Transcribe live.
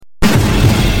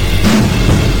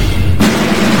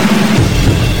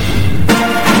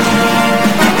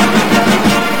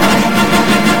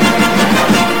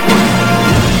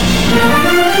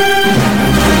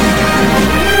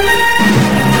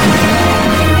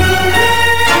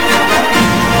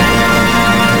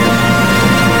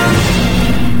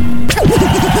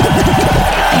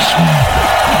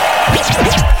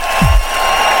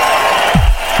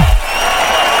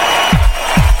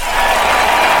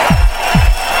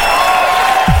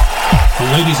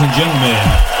ladies and gentlemen,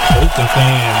 polka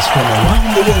fans from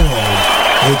around the world,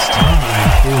 it's time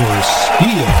for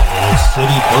Steel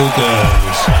City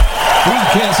Polkas.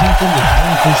 Broadcasting from the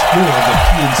conference floor of the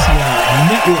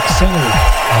PNCI Network Center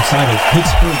outside of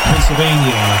Pittsburgh,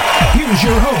 Pennsylvania, here's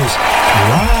your host,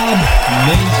 Rob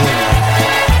Mason.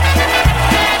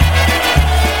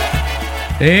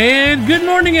 And good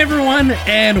morning, everyone,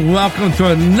 and welcome to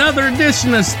another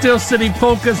edition of Steel City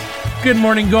Polkas. Good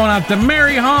morning going out to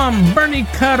Mary Hom, Bernie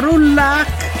Karulak,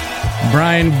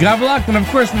 Brian Govlock, and of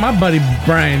course my buddy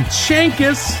Brian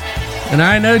Chankus. And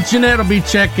I know Jeanette will be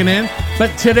checking in.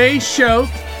 But today's show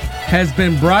has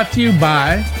been brought to you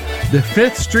by the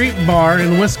 5th Street Bar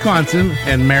in Wisconsin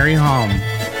and Mary Hom.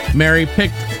 Mary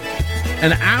picked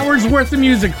an hour's worth of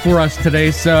music for us today,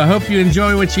 so I hope you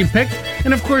enjoy what she picked.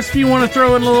 And of course, if you want to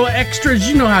throw in a little extras,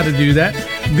 you know how to do that.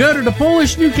 Go to the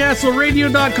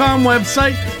PolishNewcastleRadio.com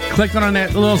website, click on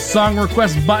that little song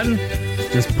request button,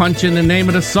 just punch in the name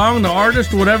of the song, the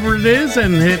artist, whatever it is,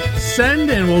 and hit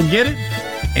send, and we'll get it,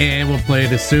 and we'll play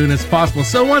it as soon as possible.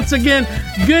 So once again,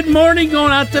 good morning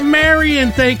going out to Mary,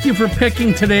 and thank you for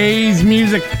picking today's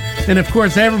music. And of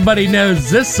course, everybody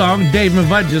knows this song. Dave and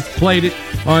Bud just played it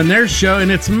on their show,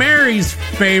 and it's Mary's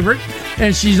favorite,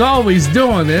 and she's always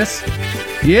doing this.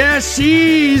 Yeah,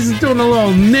 she's doing a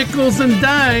little nickels and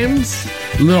dimes,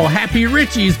 little Happy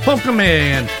Richie's Polka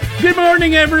Man. Good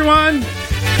morning, everyone.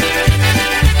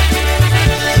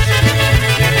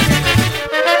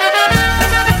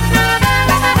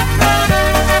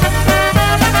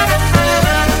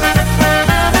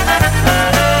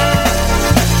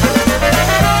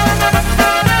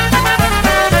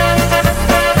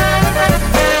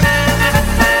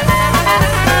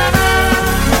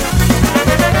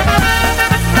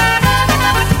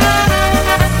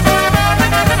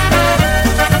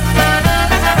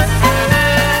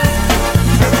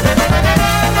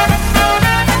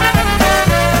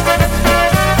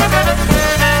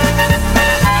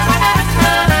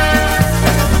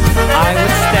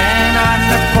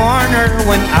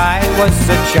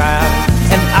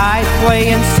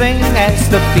 And sing as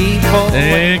the people.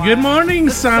 Hey, good morning,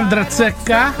 Sandra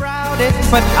Zecca.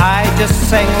 But I just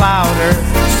sang louder,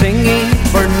 singing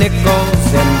for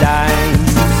nickels and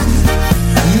dimes.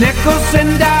 Nickels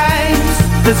and dimes,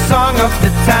 the song of the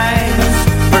times,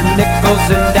 for nickels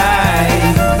and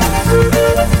dimes.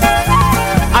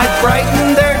 I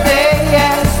brighten their day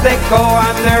as they go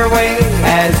on their way,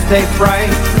 as they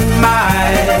brighten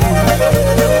mine.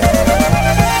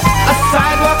 A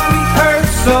sidewalk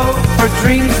rehearsal for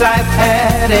dreams I've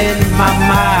had in my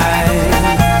mind.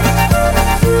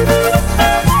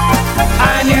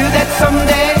 I knew that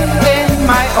someday in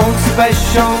my own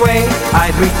special way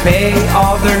I'd repay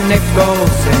all their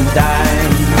nickels and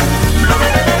dimes.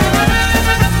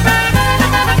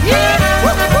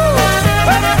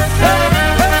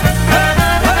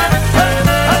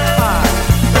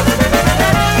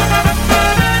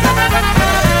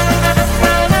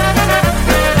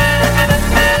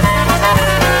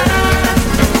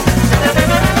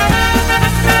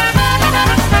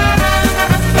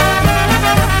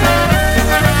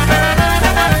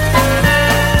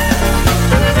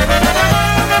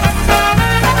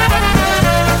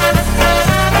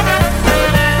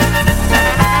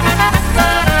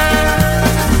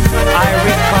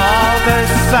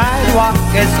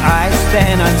 As I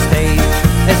stand on stage,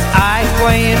 as I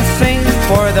play and sing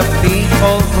for the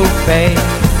people who pay.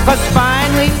 'Cause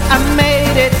finally I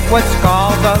made it what's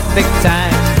called the big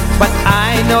time. But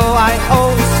I know I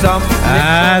owe some.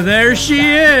 There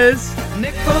she is.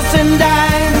 Nickels and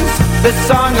dimes, the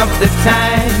song of the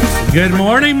times. Good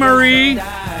morning, Marie.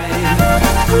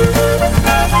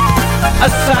 A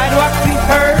sidewalk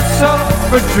rehearsal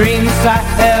for dreams I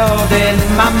held in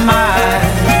my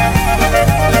mind.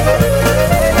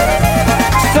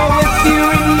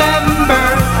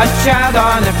 A child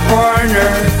on the corner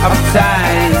of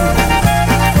time.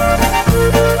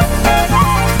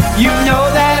 You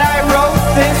know that I wrote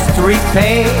this to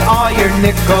repay all your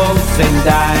nickels and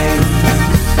dimes.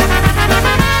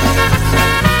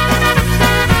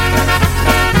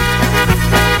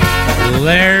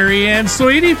 Larry and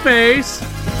Sweetie Face.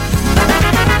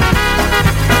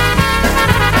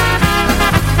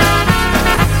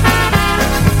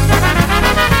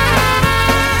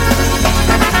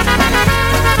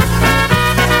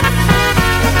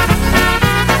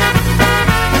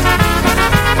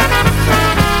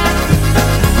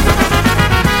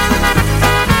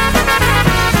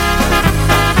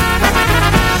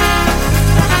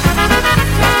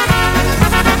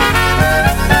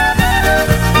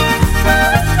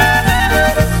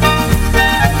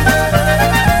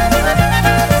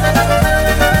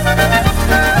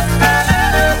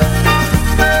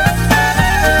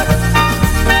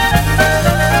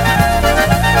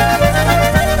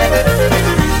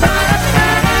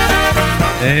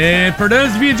 And for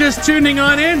those of you just tuning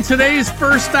on in, today's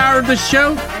first hour of the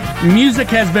show, music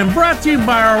has been brought to you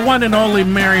by our one and only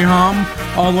Mary Hom,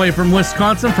 all the way from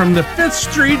Wisconsin, from the 5th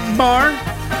Street Bar.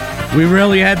 We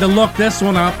really had to look this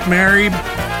one up, Mary.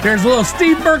 There's a little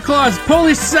Steve Burklaw's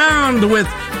Polish Sound with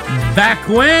Back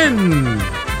When.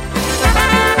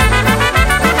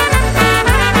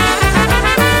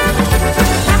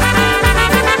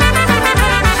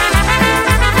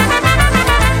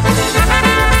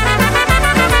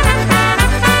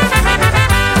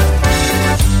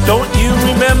 Don't you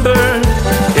remember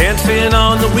dancing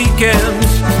on the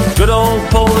weekends? Good old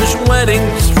Polish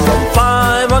weddings from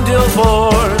 5 until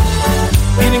 4.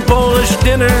 Eating Polish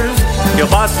dinners,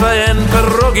 kielbasa and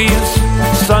pierogis.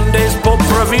 Sundays,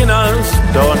 poprawinas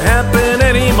don't happen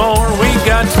anymore. We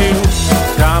got too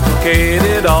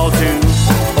complicated, all too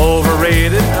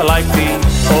overrated. I like the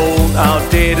old,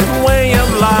 outdated way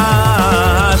of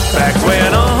life. Back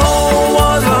when a hoe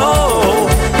was a hoe,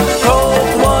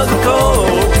 coke was a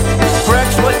coke.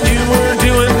 Correct's what you were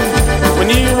doing when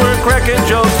you were cracking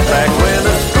jokes. Back when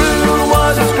a screw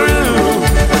was a screw,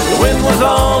 the wind was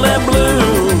all that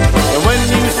blue. And when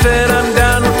you said I'm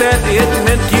down with that, it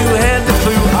meant you had the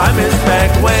flu. I miss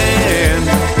back when,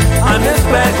 I miss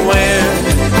back when,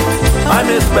 I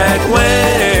miss back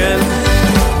when.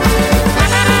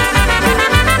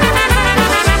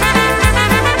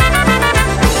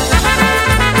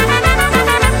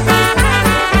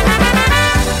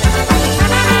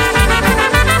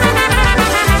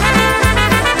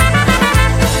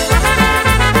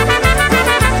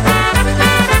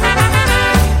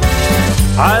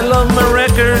 I love my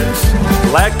records,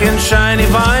 black and shiny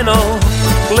vinyl,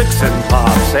 flicks and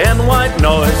pops and white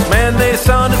noise, man, they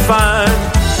sounded fine.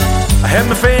 I had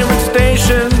my favorite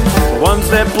stations, ones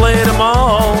that played them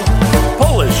all,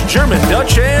 Polish, German,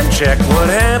 Dutch, and Czech. What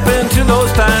happened to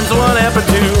those times? What happened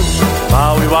to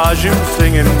Maui Waju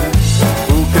singing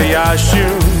Ukayashu,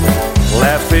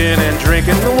 laughing and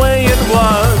drinking the way it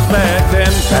was back then?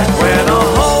 Back when a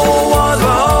hoe was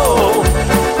a hoe,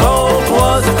 coke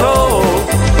was a coke.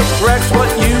 Correct's what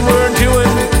you were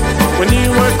doing when you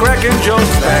were cracking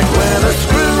jokes. Back when a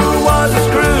screw was a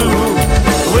screw,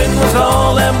 the wind was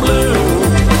all that blue.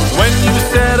 When you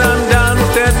said I'm down with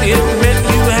that, it meant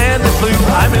you had the flu.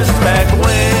 I miss back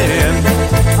when,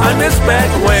 I miss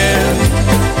back when,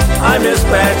 I miss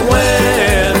back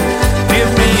when.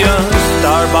 Give me a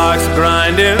Starbucks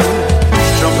grinding,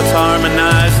 trumpets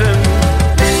harmonizing,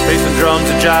 bass and drums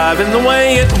a jiving the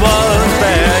way it was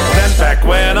back then. Back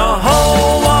when a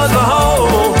hoe was a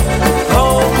hoe,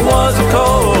 coke was a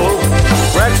coke.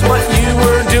 Correct's what you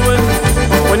were doing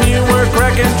when you were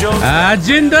cracking jokes.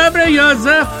 Dzień dobry,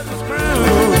 Józef.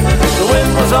 The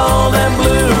wind was all that blue.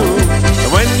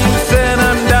 And when you said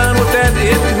I'm down with that,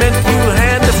 it meant you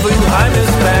had the flu. I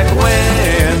miss back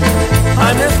when,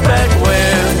 I miss back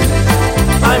when,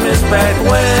 I miss back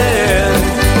when.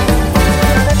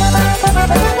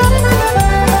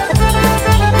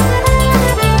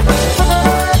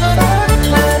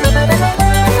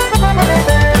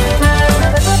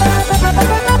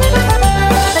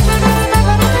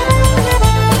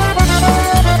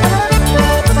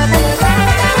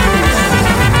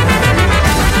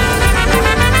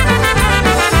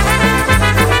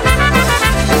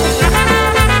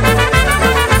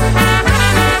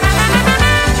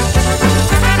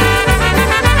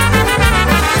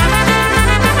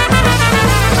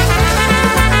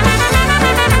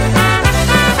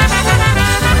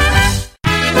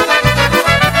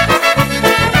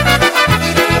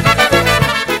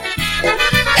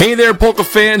 Hey there, polka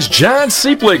fans. John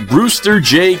Seeplick, Brewster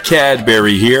J.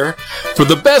 Cadbury here. For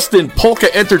the best in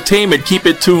polka entertainment, keep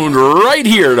it tuned right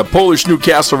here to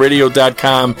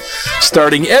PolishNewcastleRadio.com,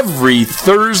 starting every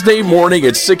Thursday morning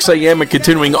at 6 a.m. and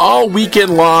continuing all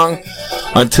weekend long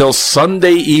until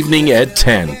Sunday evening at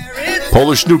 10.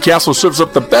 Polish Newcastle serves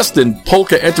up the best in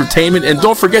polka entertainment, and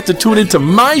don't forget to tune into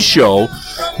my show,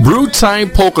 Brew Time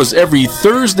Polkas, every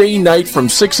Thursday night from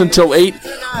 6 until 8,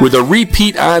 with a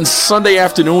repeat on Sunday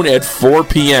afternoon at 4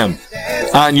 p.m.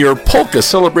 on your polka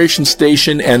celebration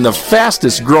station and the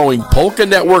fastest growing polka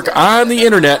network on the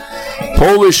internet,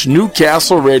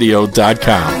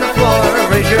 PolishNewcastleRadio.com.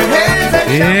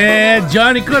 Yeah,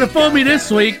 Johnny could have fooled me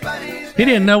this week. He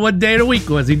didn't know what day of the week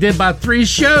was. He did about 3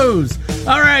 shows.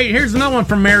 All right, here's another one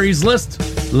from Mary's list.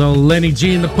 Little Lenny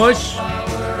G in the push.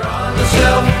 On the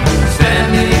shelf,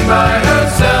 standing by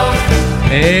herself.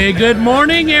 Hey, good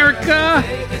morning, Erica.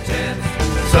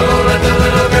 So let the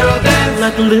little girl dance.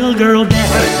 Let the little girl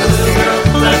dance.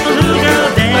 Let the little girl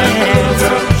dance.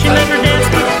 She never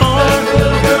danced before,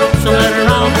 so let her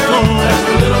on the floor. Let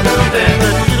the little girl dance.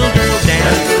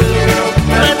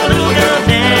 Let the little girl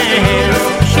dance.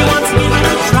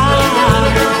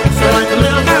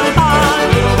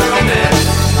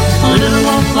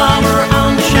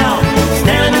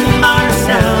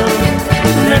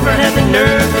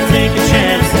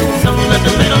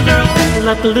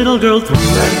 let the little girl through.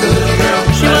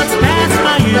 She wants to pass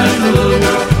by you,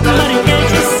 buddy, can't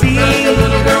you see?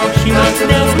 She wants to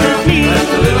dance with me.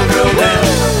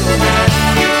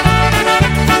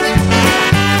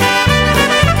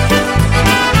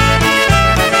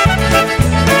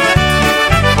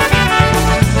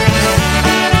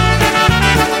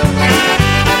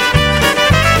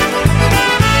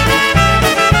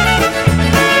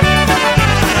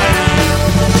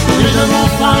 Little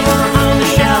flower on the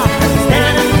shelf,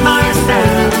 standing by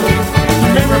herself.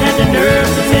 Never had the nerve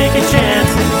to take a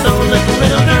chance, so let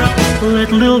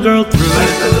the little girl through.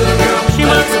 She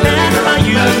wants to dance by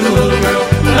you,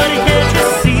 buddy, can't you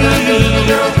see?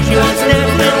 She wants to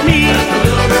dance with me.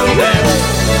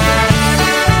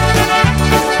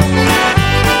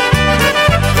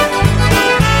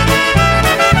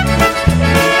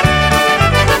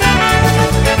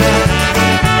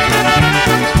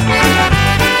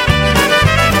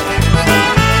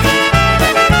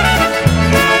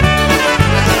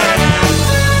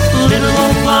 Little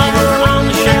old flower on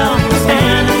the shelf,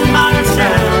 standing by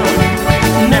herself.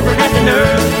 Never had the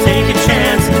nerve to take a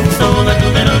chance, so let the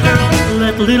little girl dance.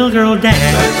 Let the little girl dance.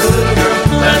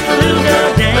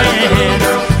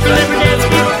 She never danced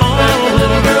before,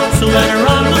 so let her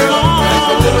on the floor.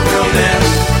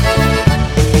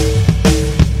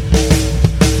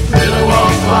 Little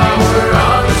wallflower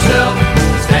on the shelf,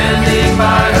 standing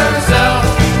by herself.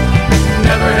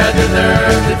 Never had the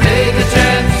nerve to take a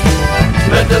chance.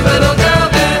 Let the little girl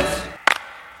dance.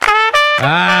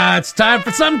 Ah, it's time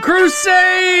for some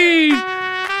crusade.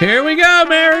 Here we go,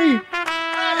 Mary.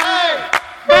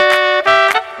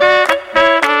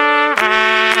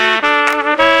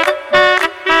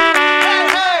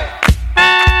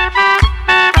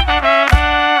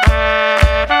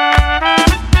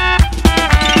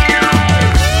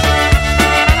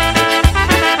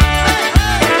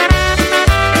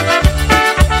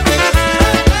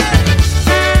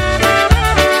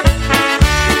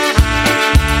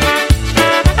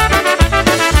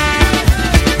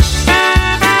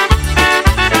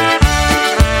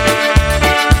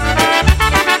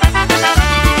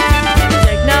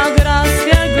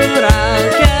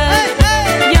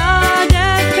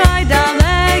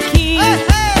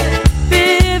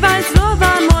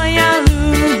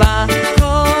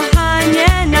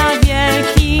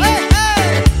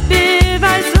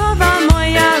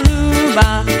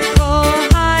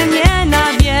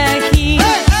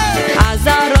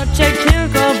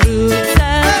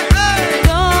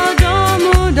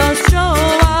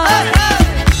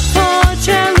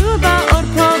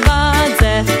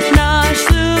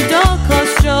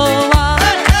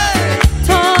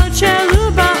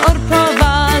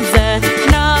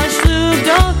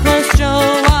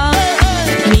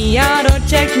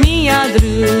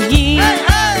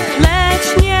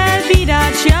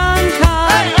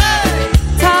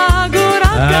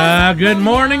 Good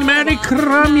morning, Mary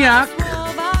Kromyak.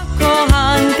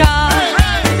 Kochanka,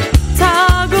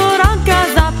 ta góranka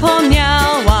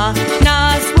zapomniała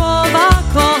na słowa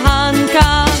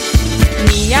kochanka.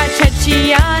 Mija trzeci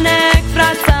Janek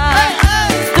wraca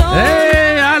z domu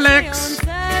Alex. w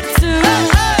sercu,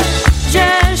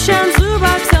 że się z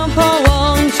Lubak chcą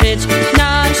połączyć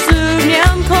nasz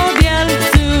sumień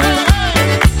kobielcu.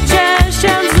 Że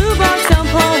się z Lubak chcą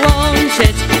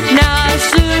połączyć nasz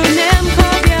sumień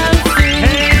kobielcu.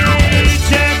 Hej,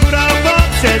 idzie góra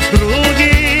poprzez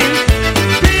drugi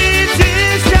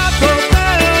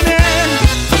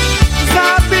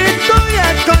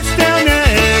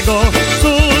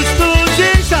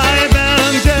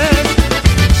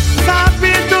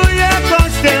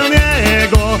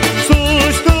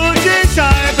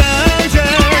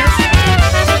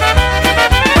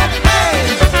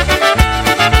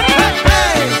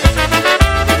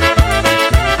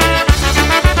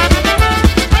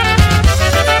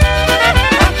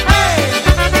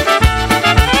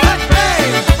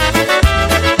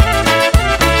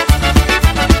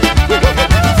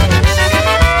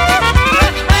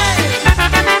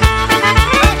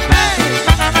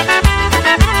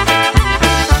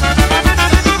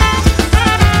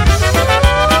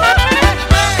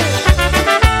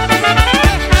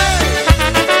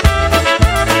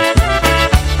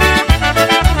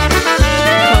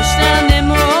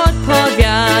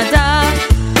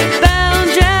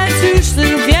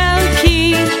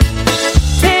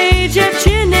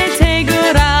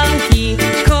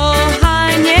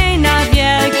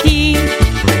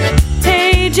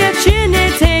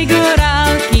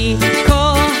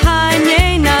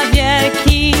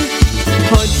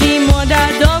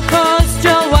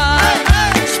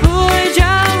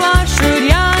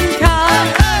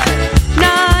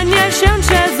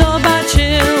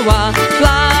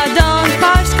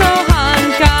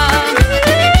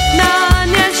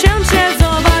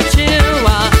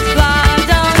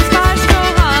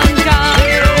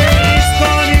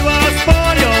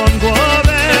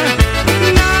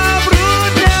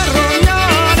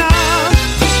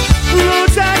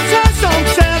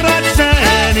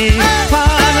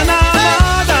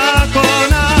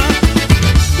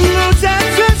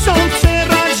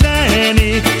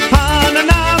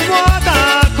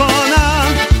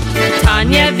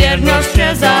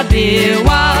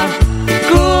biła,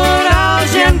 góra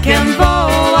ziemkiem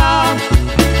woła.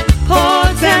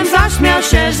 Potem zaśmiał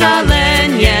się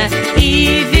żalenie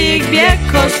i wik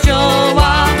biegł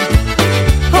kościoła.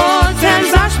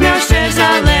 Potem zaśmiał się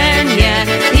żalenie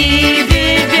i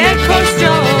wik biegł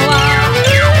kościoła.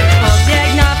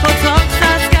 Pobiegł na potok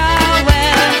za skałę,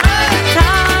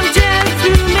 tam gdzie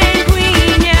strumień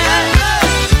płynie.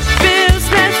 Był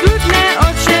swe smutne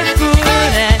oczy w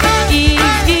górę i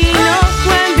zginął w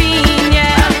głębinie.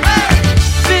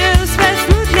 Był swe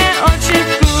smutne oczy w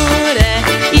górę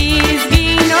i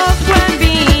zginął w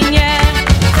głębinie.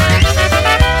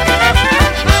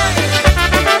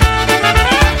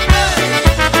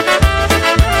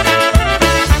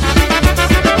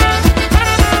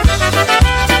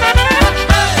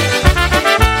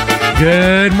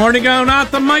 Good morning, going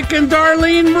out to Mike and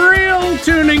Darlene Brill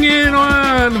tuning in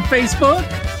on Facebook.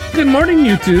 Good morning,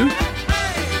 you two.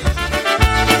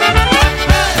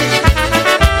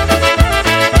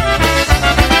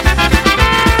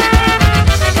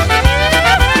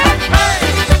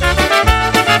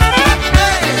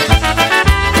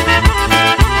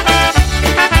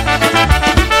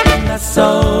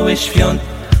 Wesołych świąt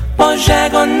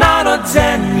Bożego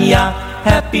Narodzenia.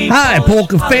 Happy Hi,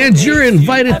 polka fans. You're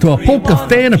invited to a Polka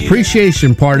Fan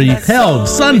Appreciation Party held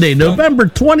Sunday, November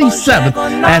 27th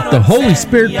at the Holy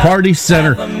Spirit Party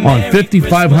Center on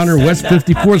 5500 West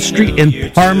 54th Street in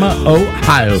Parma,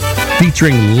 Ohio,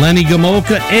 featuring Lenny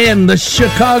Gomolka and the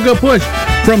Chicago Push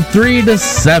from 3 to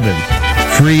 7.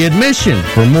 Free admission.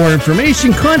 For more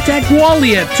information, contact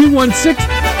Wally at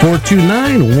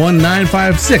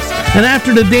 216-429-1956. And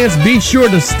after the dance, be sure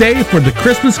to stay for the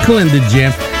Christmas Kalinda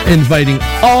Jam, inviting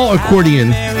all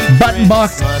accordion, button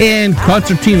box, and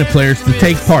concertina players to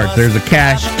take part. There's a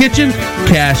cash kitchen,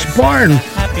 cash bar, and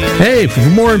hey, for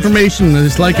more information,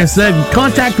 just like I said,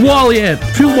 contact Wally at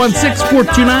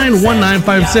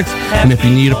 216-429-1956. And if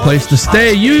you need a place to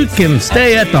stay, you can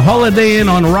stay at the Holiday Inn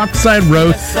on Rockside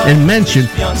Road and mention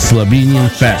Slovenian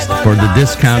Fest for the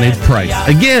discounted price.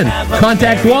 Again,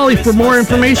 contact Wally for more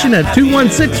information at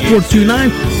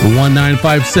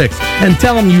 216-429-1956 and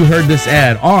tell him you heard this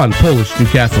ad on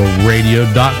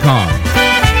PolishNewcastleRadio.com.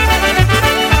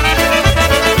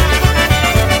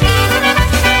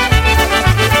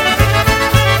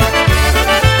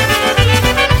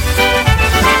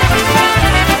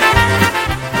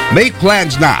 Make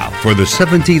plans now for the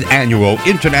 17th Annual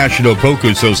International Polka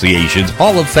Association's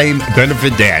Hall of Fame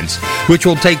Benefit Dance, which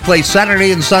will take place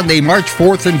Saturday and Sunday, March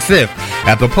 4th and 5th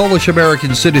at the Polish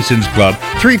American Citizens Club,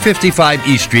 355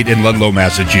 East Street in Ludlow,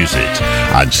 Massachusetts.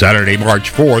 On Saturday,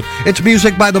 March 4th, it's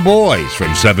music by the boys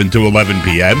from 7 to 11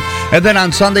 p.m. And then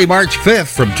on Sunday, March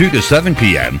 5th from 2 to 7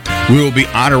 p.m., we will be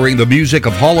honoring the music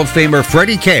of Hall of Famer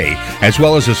Freddie Kay, as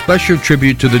well as a special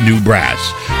tribute to the new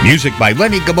brass. Music by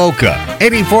Lenny Gomolka,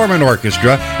 Eddie Foreman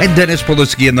Orchestra, and Dennis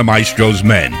Polisky and the Maestro's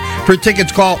Men. For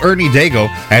tickets, call Ernie Dago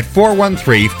at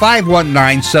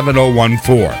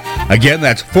 413-519-7014. Again,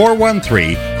 that's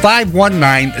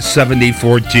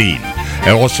 413-519-7014.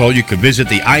 And also, you can visit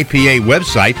the IPA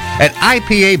website at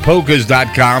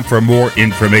ipapolkas.com for more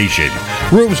information.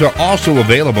 Rooms are also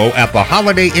available at the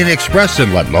Holiday Inn Express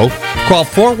in Ludlow. Call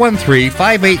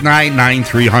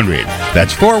 413-589-9300.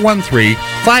 That's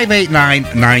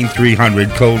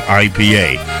 413-589-9300, code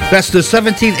IPA. That's the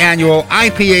 17th Annual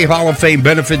IPA Hall of Fame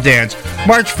Benefit Dance,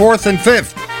 March 4th and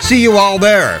 5th. See you all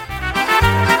there.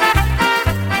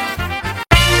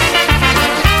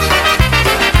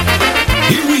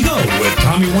 Here we go with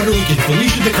Tommy Wonderlick and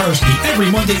Felicia Tokarski every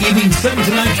Monday evening, 7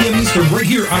 to 9 p.m. Eastern, right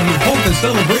here on your Polka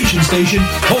Celebration Station,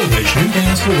 Polish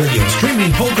Newcastle Radio,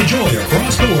 streaming Polka Joy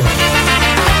across the world.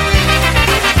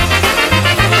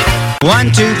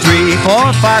 1, 2, 3, 4,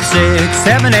 5, 6,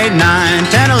 7, 8, 9,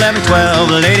 10, 11,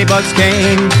 12. The ladybugs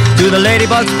came to the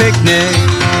ladybugs picnic.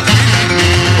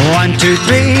 1, 2,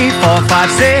 3, 4, 5,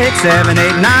 6, 7,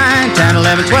 8, 9, 10,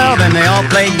 11, 12. And they all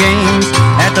played games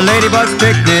at the ladybugs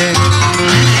picnic.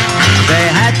 They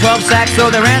had 12 sacks,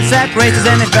 so they ran sack races,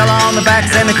 and they fell on the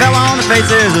backs, and they fell on the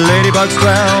faces. The ladybugs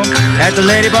 12 at the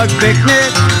ladybugs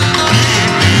picnic.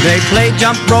 They played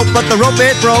jump rope, but the rope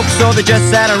it broke, so they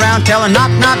just sat around telling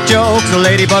knock-knock jokes. The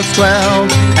ladybugs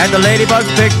 12 at the ladybugs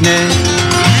picnic.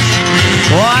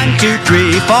 1, 2,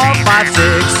 3, 4, 5,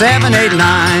 6, 7, 8,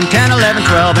 9, 10, 11,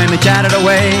 12, and they chatted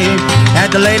away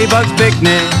at the ladybugs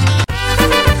picnic.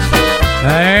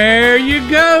 There you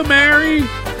go, Mary.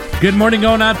 Good morning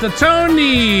going out to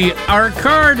Tony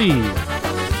Arcardi.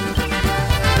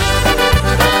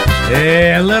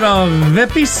 A little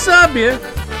Vippy sub you,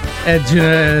 as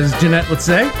Jeanette would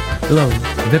say. A little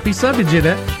Vippy sub you,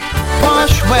 Jeanette.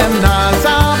 Poszłem na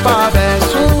zabawę,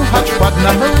 słuchać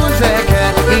ładną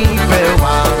muzykę. i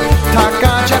była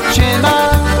taka dziewczyna.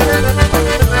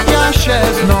 Ja się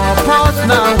znów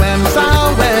poznałem,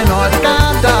 całe noc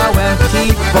gadałem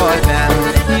i potem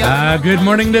Good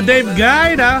morning to Dave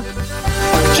Gaida.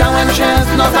 chciałem się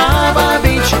znów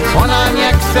zabawić, ona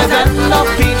nie chce ze mną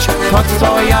pić. To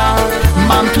co ja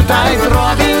mam tutaj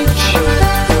zrobić?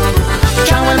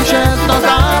 Chciałem się znów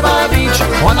zabawić,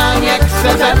 ona nie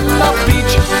chce ze mną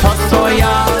pić. To co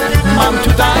ja mam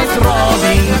tutaj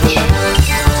zrobić?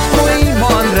 Mój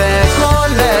mądry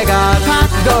kolega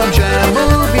tak dobrze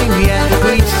mówi mnie,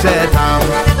 pójdź se tam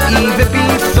i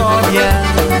wypij sobie.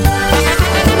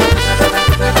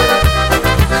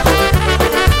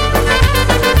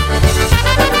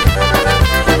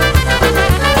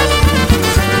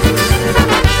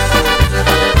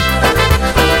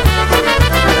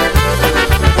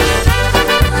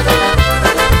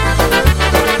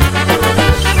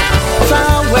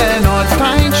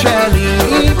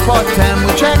 Potem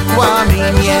uciekła mi,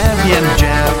 nie wiem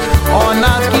gdzie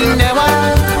ona zginęła.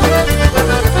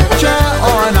 Gdzie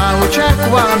ona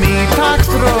uciekła mi, tak z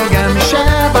drugiem się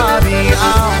bawi,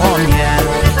 a o mnie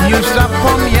już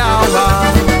zapomniała.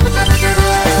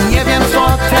 Nie wiem co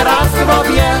teraz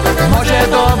robię, może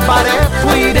do bary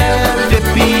pójdę,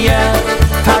 wypiję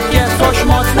takie coś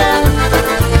mocne.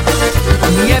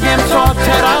 Nie wiem co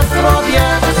teraz robię,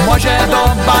 może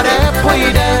do bary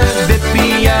pójdę,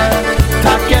 wypiję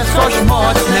takie coś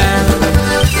mocne.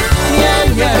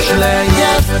 Nie, nieźle,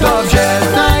 jest dobrze,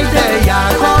 znajdę ja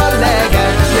kolegę.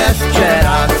 Jeszcze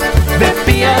raz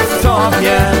wypiję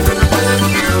sobie.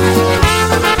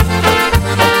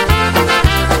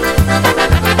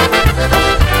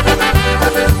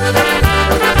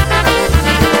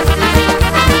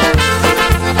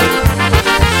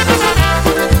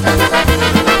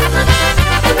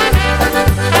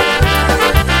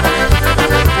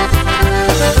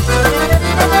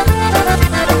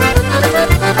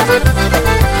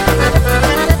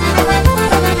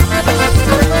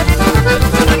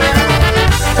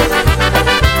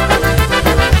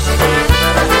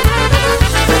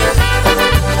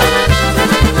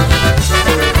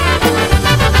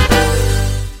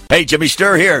 Hey, Jimmy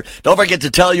Sturr here. Don't forget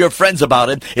to tell your friends about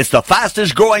it. It's the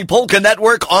fastest growing polka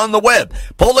network on the web.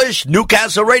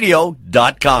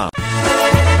 PolishNewcastleRadio.com.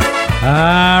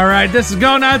 All right, this is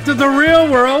going out to the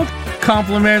real world.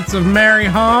 Compliments of Mary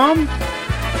Hom.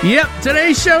 Yep,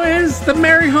 today's show is the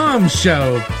Mary Hom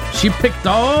Show. She picked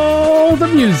all the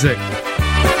music.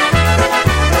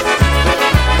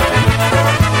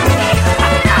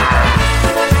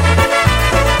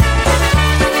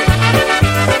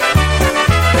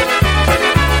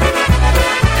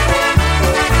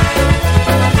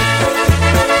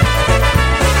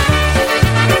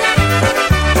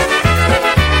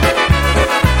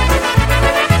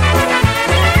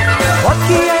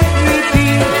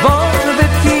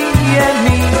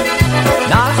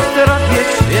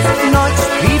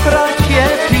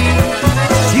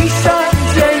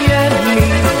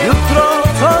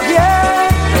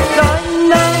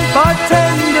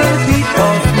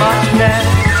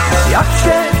 Jak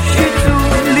się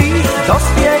przytulisz do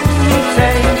spielnicy,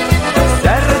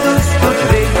 serduszko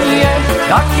drgnie,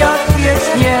 tak jak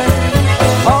wiecznie.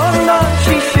 Ona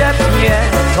ci szepnie,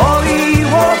 to i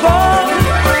łową,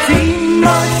 ty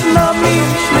masz na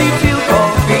myśli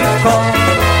tylko piwko.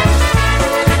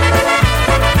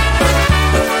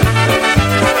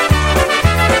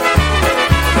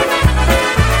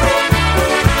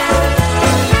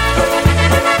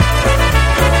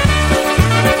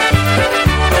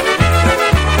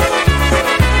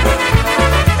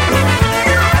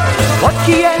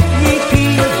 Odkije mi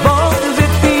piwo,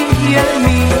 wypije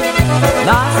mi,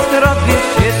 na zdrowie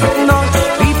noc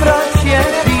i bracie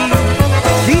pi.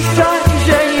 Dzisiaj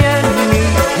żyje mi,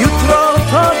 jutro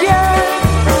tobie,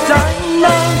 daj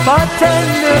nam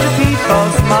bartender piwo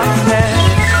smaczne.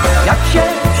 Jak się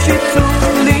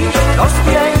przytulisz do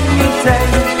spielnicy,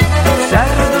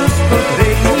 serduszko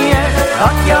drgnie,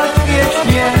 tak jak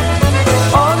wieśnie.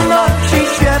 Ona ci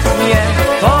szepnie,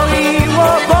 to i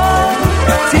łobą,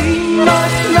 ty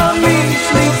masz na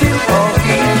myśli tylko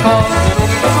piwo.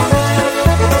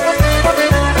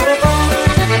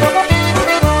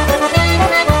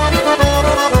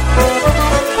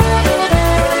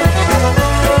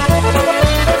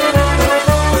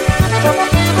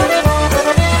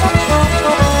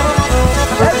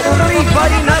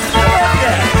 Everybody na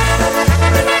zdrowie!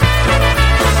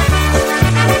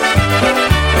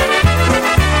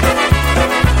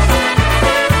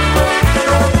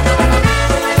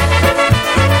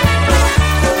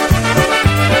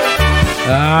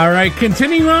 All right,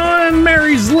 continuing on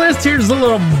Mary's list, here's a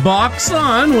little box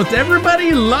on with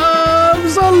Everybody Loves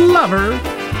loves a lover.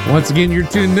 Once again, you're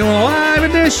tuned to a live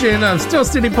edition of Still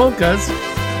City Polkas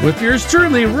with yours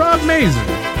truly, Rob Mason.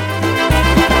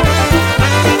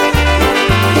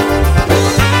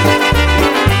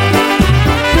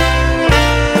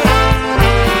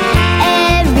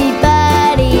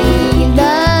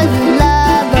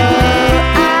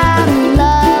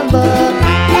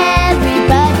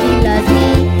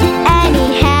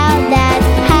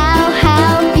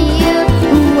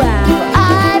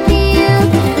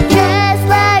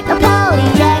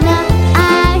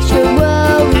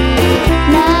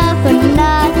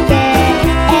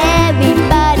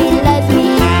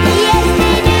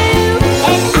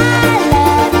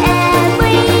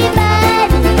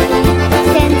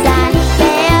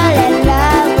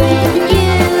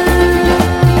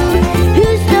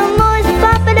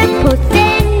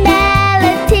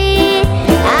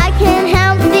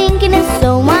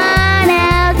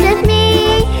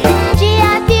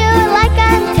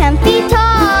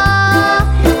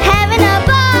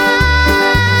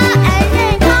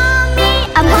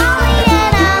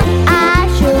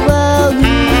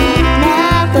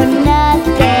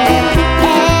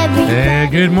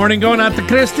 Good morning, going out to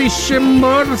Christy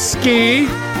Shimorski.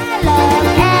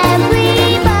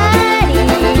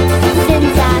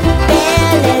 Since I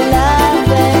fell in love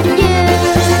with you.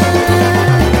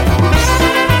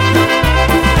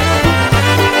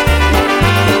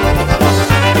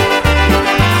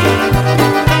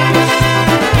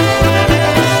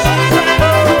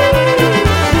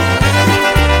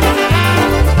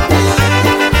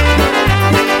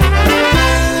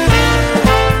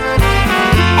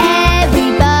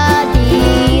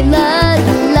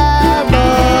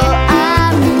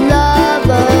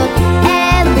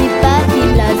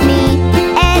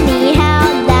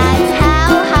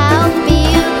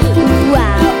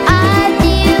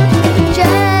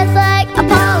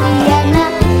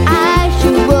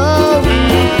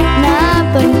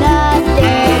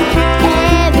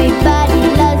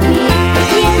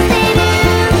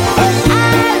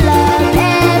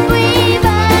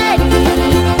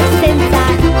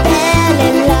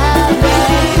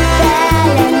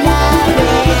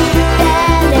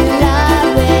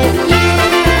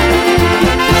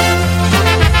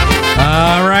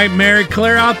 Mary,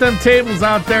 clear out them tables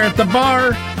out there at the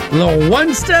bar. A little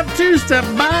one-step, two-step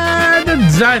by the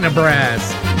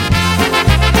Dynabrass.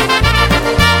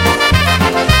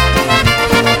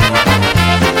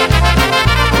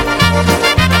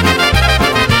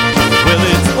 Well,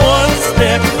 it's one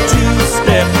step,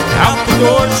 two-step, out the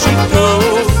door she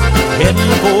goes,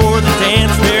 heading for the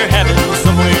dance they're having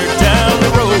somewhere down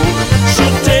the road.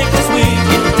 She'll take a swig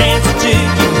and dance a jig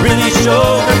and really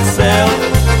show herself,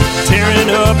 tearing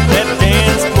up that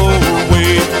dance floor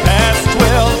way past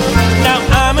 12. Now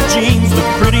I'm a jeans, the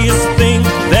prettiest thing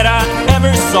that I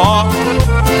ever saw,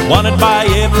 wanted by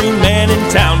every man in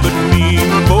town but me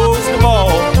most of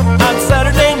all. On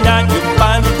Saturday night you'll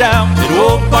find me down at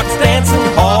Old Buck's Dancing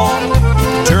Hall,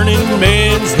 turning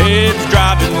men's heads,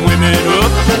 driving women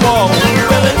up the wall.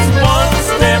 Well, it's one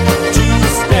step,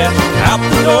 two-step, out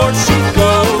the door she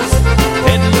goes,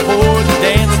 heading for the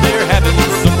dance they're having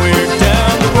somewhere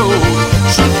down the road.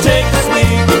 She'll take a swig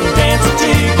and dance a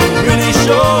jig and really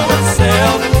show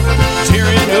herself,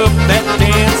 tearing up that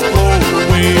dance floor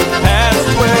way past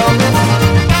 12.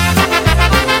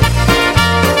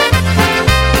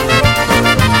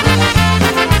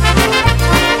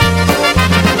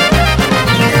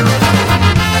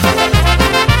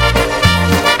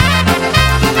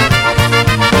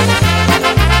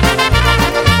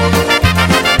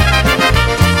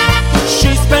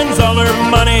 She spends all her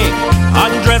money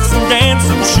on dress and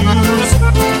dancing shoes,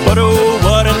 but oh,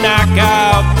 what a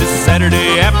knockout this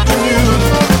Saturday afternoon.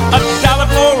 $1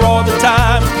 for all the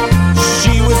time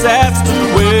she was asked to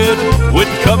wed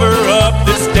would cover up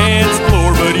this dance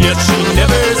floor, but yes, she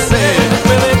never said.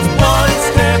 Well, it's one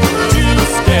step,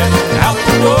 two-step, out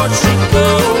the door she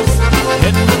goes,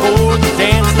 heading for the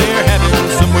dance they're having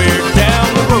somewhere down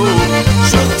the road.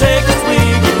 She'll take a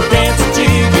swig and dance a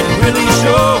jig and really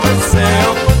show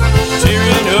herself,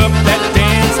 tearing up that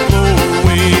dance floor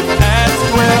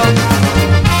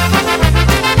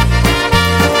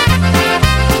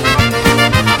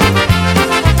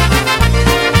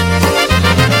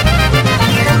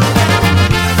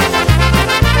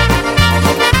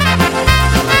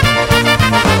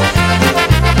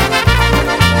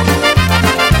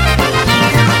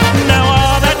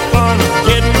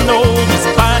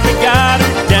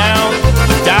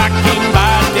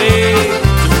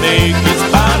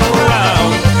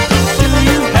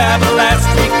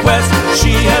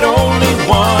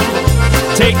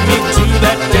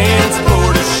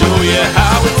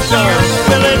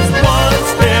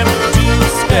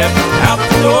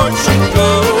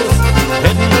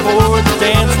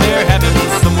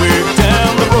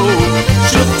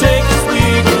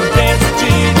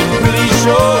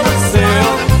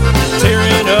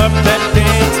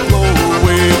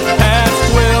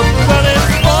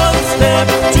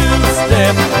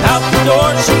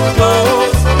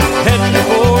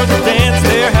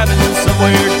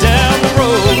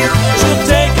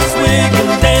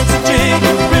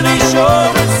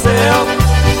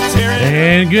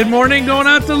good morning going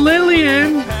out to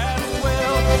Lillian.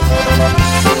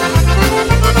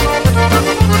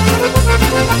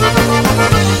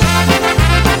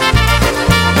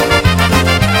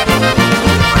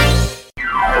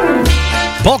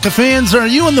 Polka fans, are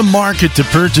you in the market to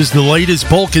purchase the latest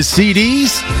polka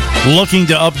CDs? Looking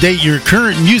to update your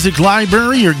current music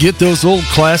library or get those old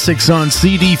classics on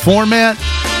CD format?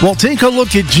 Well, take a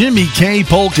look at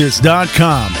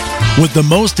JimmyKPolkas.com. With the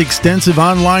most extensive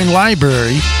online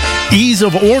library, ease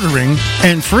of ordering,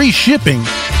 and free shipping,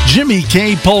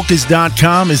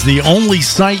 JimmyKPolkas.com is the only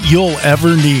site you'll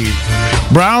ever need.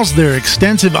 Browse their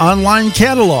extensive online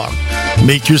catalog.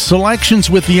 Make your selections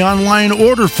with the online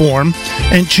order form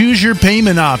and choose your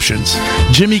payment options.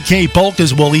 Jimmy K.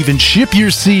 Polkas will even ship your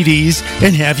CDs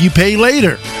and have you pay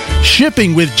later.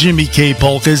 Shipping with Jimmy K.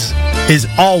 Polkas is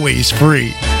always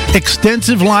free.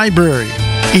 Extensive library,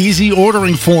 easy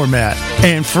ordering format,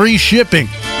 and free shipping.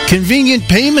 Convenient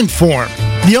payment form.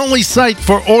 The only site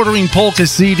for ordering polka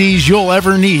CDs you'll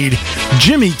ever need.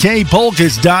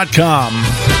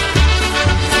 JimmyKPolkas.com.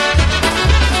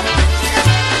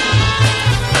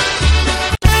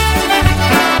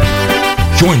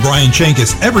 Join Brian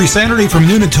Chankis every Saturday from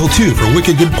noon until 2 for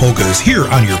Wicked Good Polkas here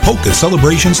on your Polka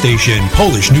Celebration Station,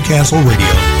 Polish Newcastle Radio.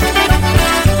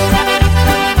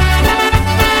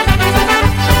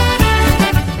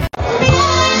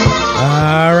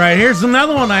 All right, here's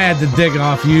another one I had to dig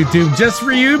off YouTube just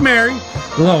for you, Mary.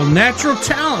 A little natural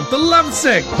talent, the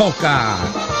Lovesick Polka.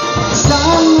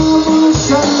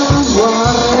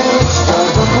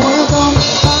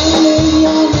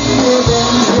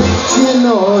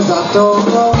 Za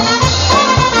tobą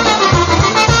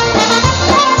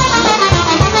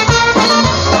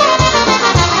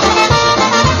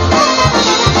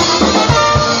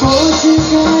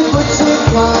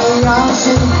poczekaj, ja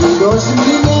się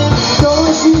rozmienię,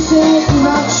 dosi się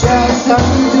na czas,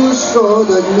 serduszko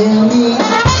odmieni.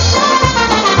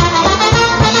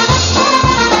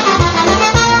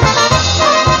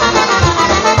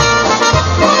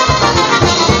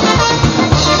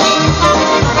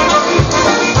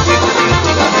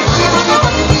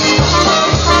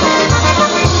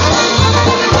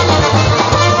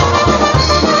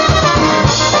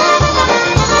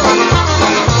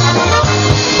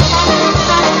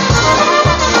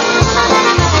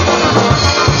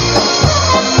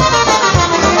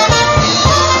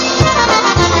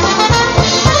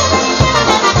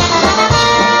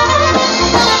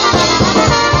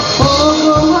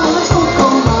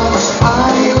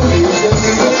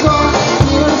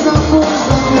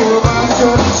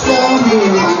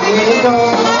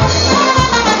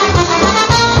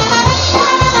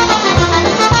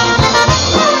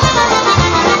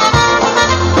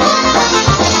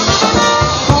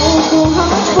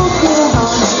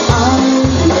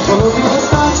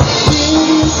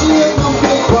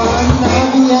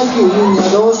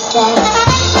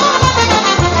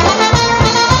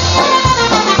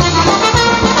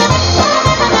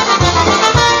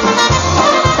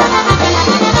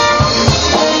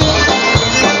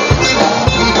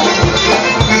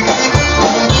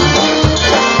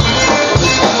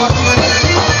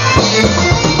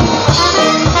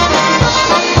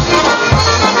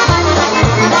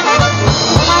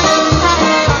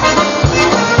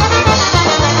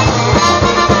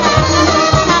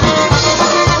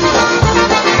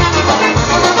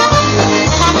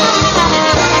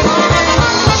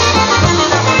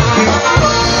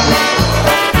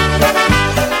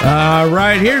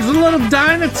 Here's a little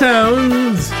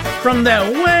Dynatones from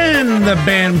that When the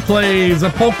Band Plays a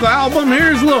Polka album.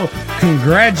 Here's a little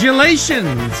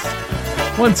Congratulations.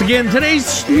 Once again,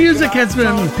 today's music has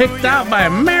been picked out by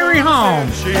Mary Hom.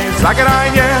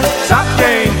 Zagranie, za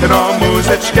piękną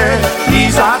muzyczkę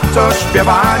i za to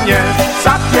śpiewanie,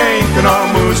 za piękną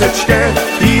muzyczkę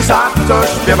i za to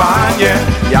śpiewanie.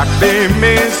 Jakby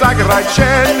my zagrać się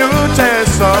nutę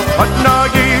so od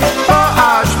nogi, bo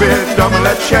aż będą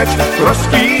lecieć,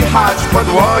 rozkichać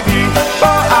podłogi,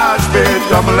 bo aż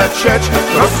będą lecieć,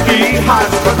 rozkichać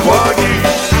podłogi.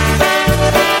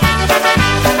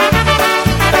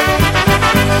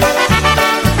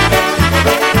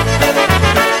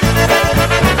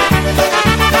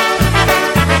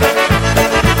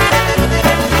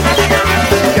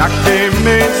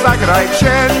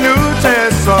 Zagrajcie nutę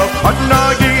so od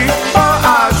nogi, bo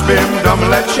aż będą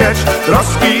lecieć,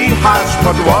 rozkichać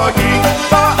podłogi,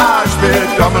 bo aż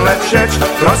będą lecieć,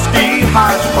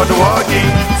 rozkichać podłogi.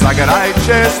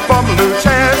 Zagrajcie,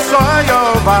 spomnujcie, co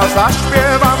ja was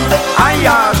zaśpiewam, a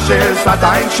ja się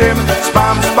zatańczym,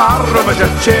 spam sparrum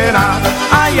dziewczyna,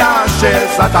 a ja się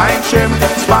zatańczym,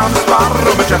 spam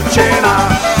sparrum dziewczyna.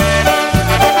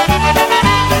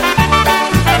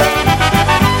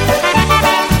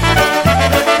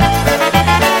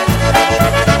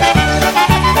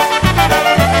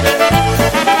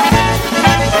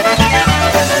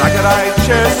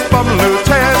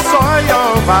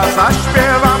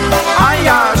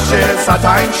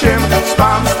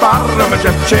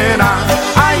 dziewczyna,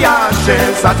 a ja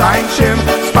się zatańczym,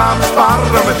 sparą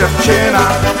dziewczyna.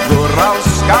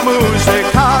 Góralska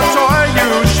muzyka, co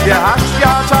już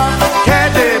świata,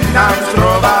 kiedy nam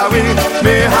zdrowały,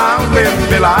 my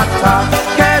hałbym lata,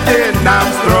 kiedy nam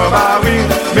zdrowały,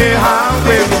 my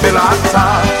hałbym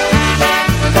lata.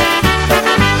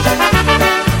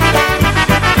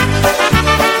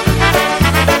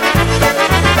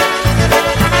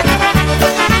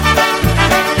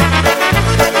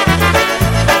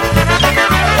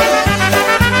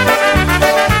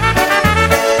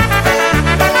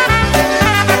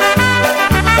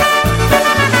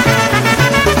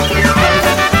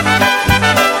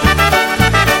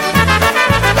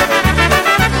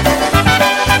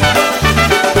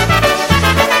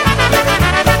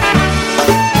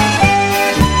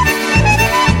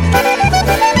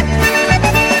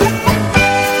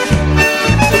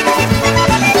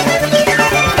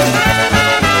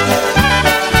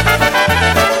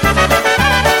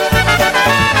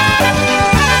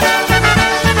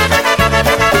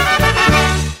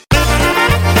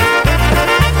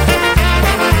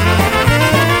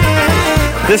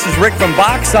 This is Rick from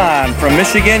Boxon from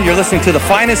Michigan. You're listening to the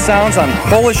finest sounds on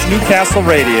Polish Newcastle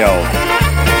Radio.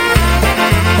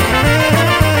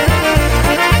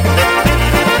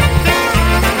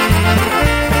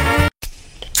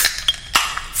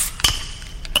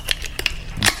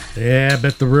 Yeah, I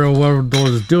bet the real world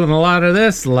was doing a lot of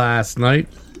this last night.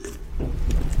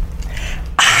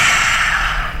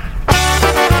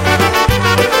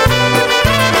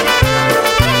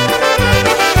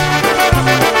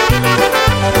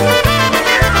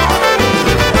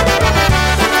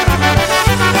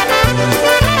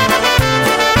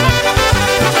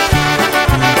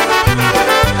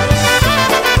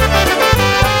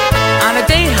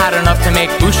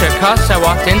 I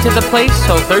walked into the place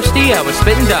so thirsty I was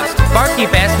spitting dust.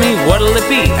 Barkeep asked me, what'll it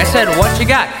be? I said, what you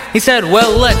got? He said,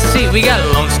 well, let's see. We got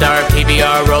Lone Star,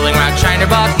 PBR, Rolling Rock,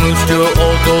 Shinerbach, Moose Tool,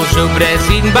 Old Gold, Zubres,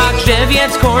 Edenbach,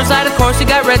 Cheviet's, Coors Light, of course, we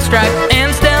got Red Stripe,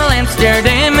 Amstel,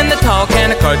 Amsterdam, in the tall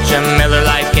can of Kutcha, Miller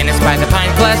Lite, Guinness by the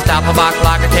pint glass, Doppelbock,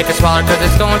 Lager, take a swaller cause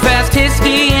it's going fast,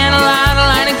 Hiskey, and a lot of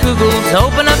line and Kugels.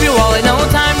 Open up your wallet, no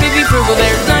time to be frugal.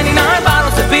 There's 99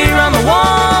 bottles of beer on the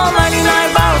wall,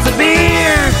 99 bottles of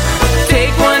beer.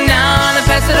 Take one now and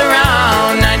pass it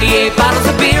around. 98 bottles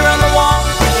of beer on the wall.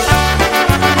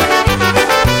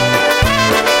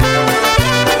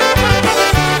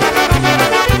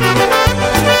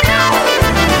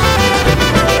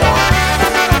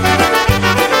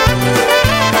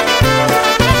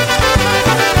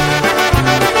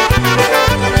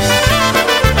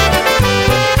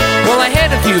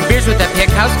 Beers with that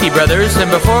Piekowski brothers, and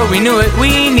before we knew it,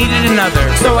 we needed another.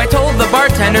 So I told the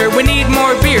bartender we need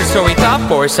more beer. So he thought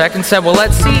for a second, said, well,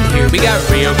 let's see here. We got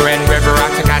Rio Grande, River Rock,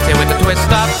 Tecate with a twist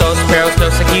stop, Dos Perros,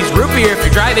 Dos Equis, root beer if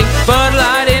you're driving, Bud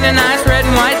Light in a nice red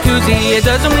and white koozie, a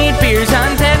dozen wheat beers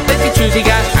on tap that you choose. You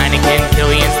got Heineken,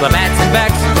 Killian's, Labatt's, and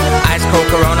Beck's, Ice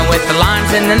Cold Corona with the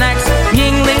limes and the necks,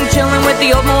 Yingling chilling with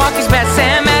the old Milwaukee's best,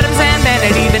 Sam Adams and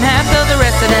Bennett, even half of the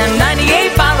rest of them.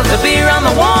 98 bottles of beer on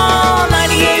the wall,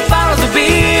 98 bottles of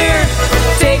beer.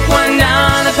 Take one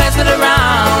down and pass it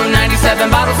around. 97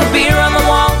 bottles of beer on the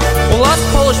wall. Well, us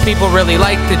Polish people really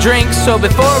like to drink, so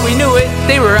before we knew it,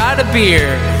 they were out of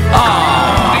beer.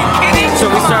 Aww. So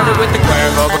we started with the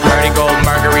Cuervo, Bacardi Gold,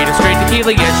 Margarita, straight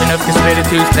tequila, Yeshin of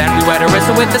Conspiratus. Then we wet a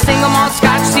whistle with the single malt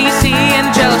Scotch, CC,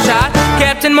 and Jello shot.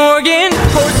 Captain Morgan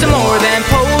poured some more than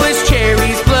Polish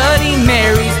cherries, Bloody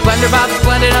Marys, Blunderbox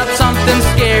blended up something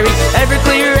scary.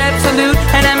 Everclear, Absolute,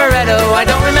 and Amaretto. I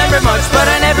don't remember much, but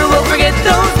I never will forget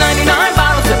those 99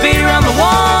 bottles of beer on the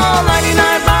wall.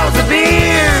 99 bottles of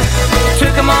beer.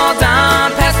 Took them all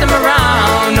down, passed them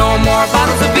around. No more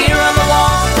bottles of beer on the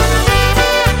wall.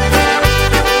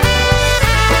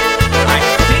 I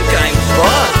think I'm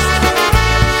buzzed.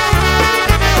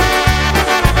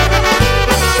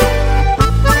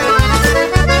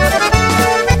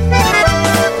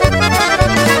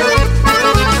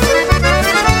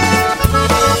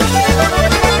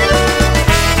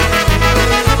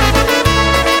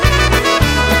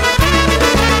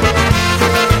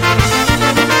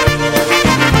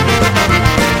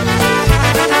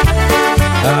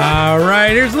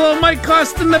 Alright, here's a little Mike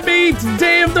Costin the Beats.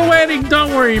 Day of the wedding.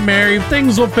 Don't worry, Mary.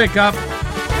 Things will pick up.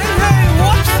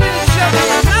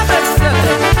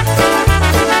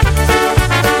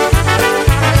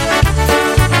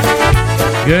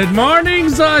 Good morning,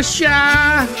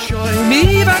 Zosia.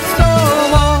 Mi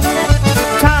wesoło,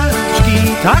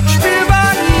 taczki tak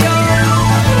śpiewają,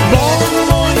 bo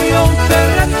moją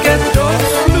terenkę do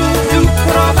ślubu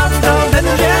prowadzą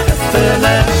będzie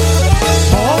wesele.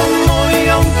 Bo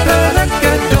moją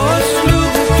terenkę do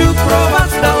ślubu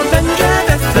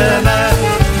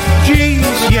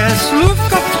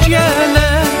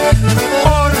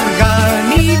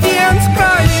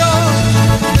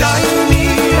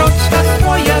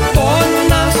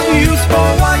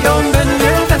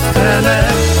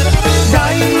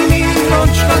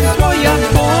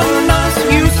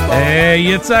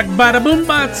Yitzhak Bada Boom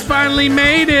Bots finally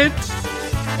made it.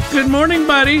 Good morning,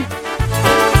 buddy.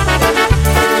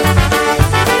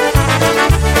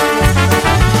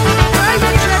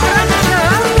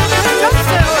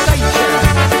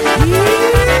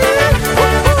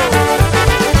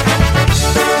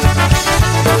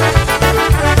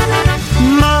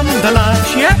 Mam dla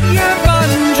ciebie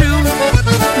bandziu,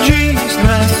 dziś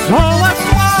wesołe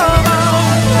słowa.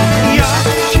 Jak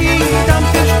ci dam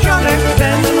pierścionek,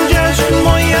 będziesz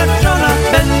moja żona,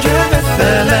 będzie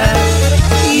wesele.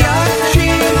 Jak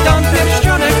ci dam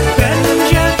pierścionek,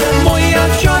 będzie moja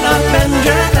żona,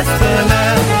 będzie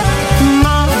wesele.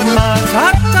 Mama,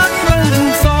 tata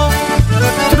kręcą,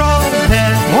 trochę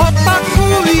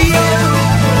opakuje.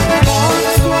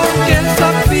 Posłuchaj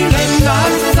za chwilę,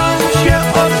 nas się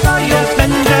oddaje,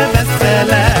 będzie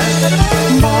wesele.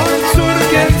 Bo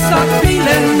córkę za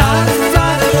chwilę nas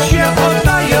się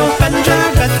oddają, będzie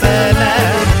wesele.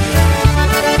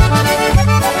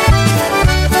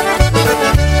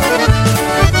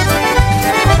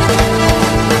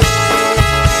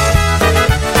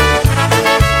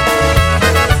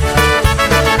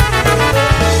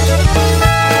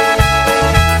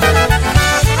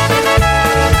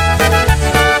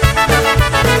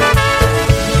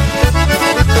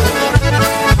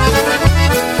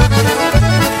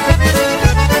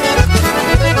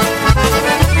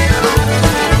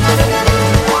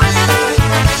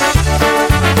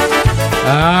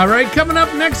 All right, coming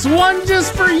up next, one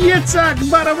just for Yitzhak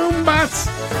Bada Boom Bots.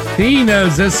 He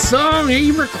knows this song.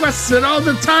 He requests it all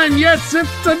the time. Yes, it's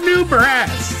the new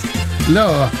brass.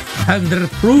 Lo, 100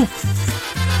 proof.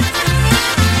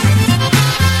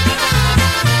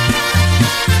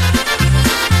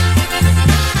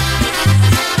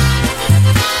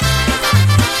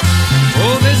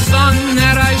 Oh, this song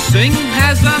that I sing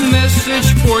has a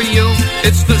message for you.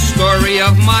 It's the story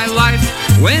of my life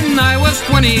when I was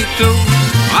 22.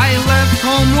 I left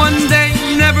home one day,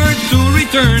 never to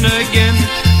return again.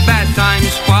 Bad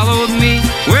times followed me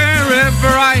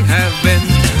wherever I have been.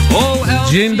 Oh,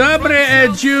 Dzień dobry,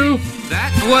 Edziu.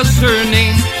 That was her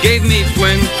name. Gave me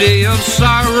plenty of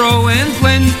sorrow and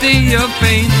plenty of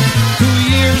pain. 2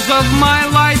 years of my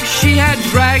life she had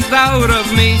dragged out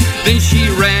of me. Then she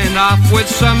ran off with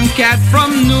some cat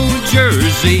from New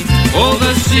Jersey. Oh,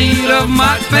 the seat of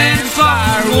my pants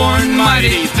are worn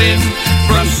mighty thin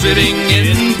from sitting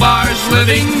in bars,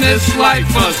 living this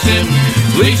life of sin.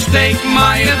 Please take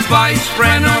my advice,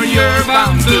 friend, or you're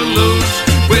bound to lose.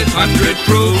 With 100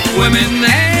 proof women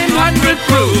and 100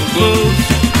 proof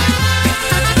booze.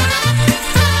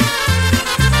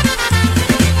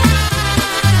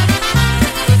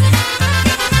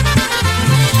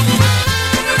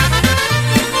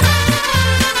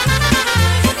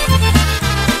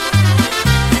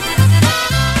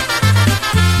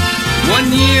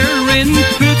 In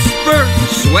Pittsburgh,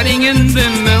 sweating in the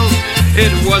mills.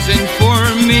 It wasn't for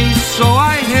me, so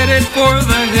I headed for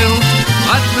the hills.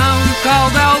 A town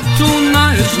called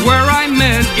Altoona is where I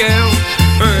met Gail.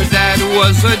 Her dad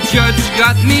was a judge,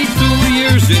 got me 2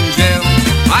 years in jail.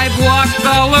 I've walked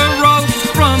all the roads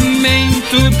from Maine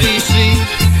to D.C.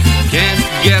 Can't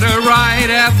get a ride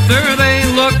after they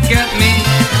look at me.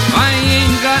 I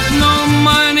ain't got no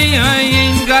money, I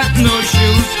ain't got no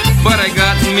shoes, but I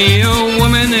got me a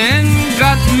woman and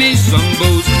got me some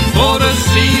booze. Oh, the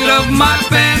seat of my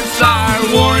pants are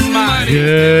worn mighty.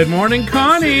 Good morning,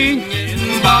 Connie.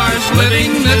 In bars,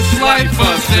 living this life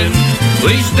of sin.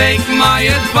 Please take my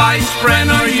advice, friend,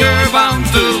 or you're bound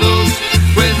to lose.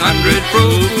 With 100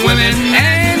 proof women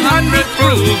and 100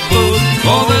 proof booze.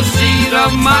 Oh, the seat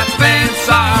of my pants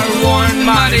are worn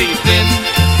mighty thin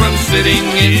from sitting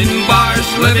in bars,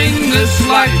 living this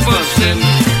life of sin.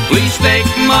 Please take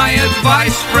my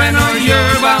advice, friend, or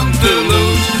you're bound to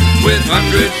lose. With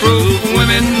 100 proof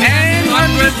women and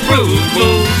 100 proof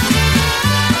booze.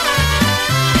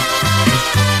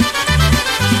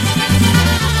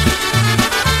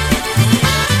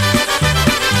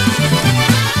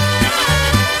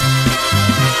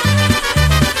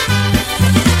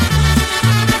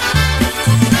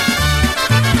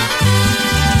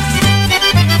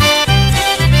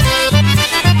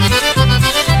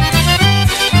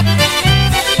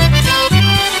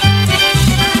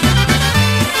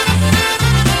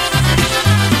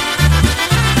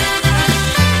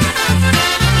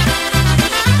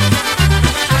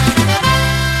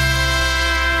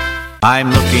 I'm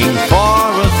looking for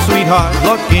a sweetheart,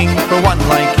 looking for one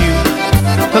like you,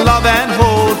 to love and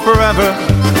hold forever,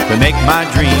 to make my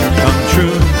dream come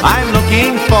true. I'm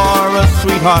looking for a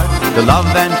sweetheart, to love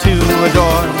and to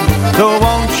adore. So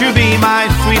won't you be my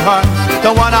sweetheart,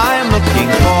 the one I'm looking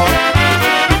for?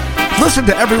 Listen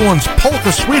to everyone's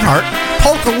polka sweetheart,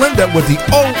 Polka Linda, with the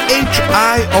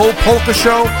OHIO Polka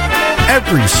Show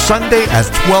every Sunday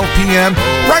at 12 p.m.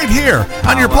 right here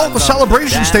on your polka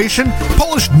celebration station,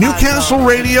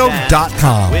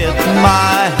 PolishNewcastleRadio.com. With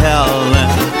my Helen,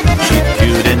 she's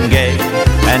cute and gay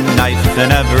and nice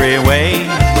in every way.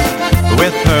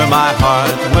 With her my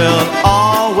heart will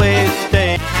always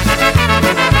stay.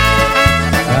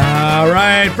 All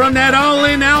right, from that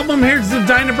all-in album, here's the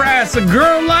Dinah Brass, A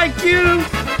Girl Like You.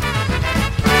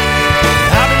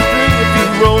 I've been through a few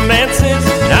romances,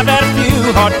 I've had a few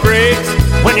heartbreaks.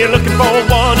 When you're looking for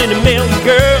one in a million,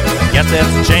 girl, guess that's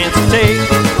a chance to take.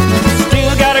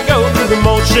 Still gotta go through the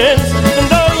motions, and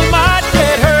though you might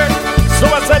get hurt, so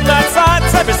I set my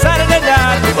sights every Saturday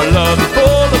night with my love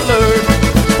full alert.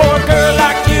 For a girl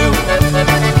like you,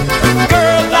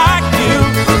 girl like you,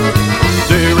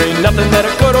 there ain't nothing that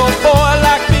a good old boy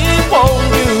like me won't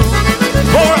do.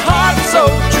 For a heart so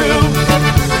true,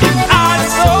 and eyes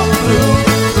so blue,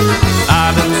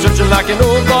 I've been searching like an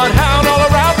old bloodhound all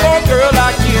around for a girl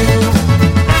like you.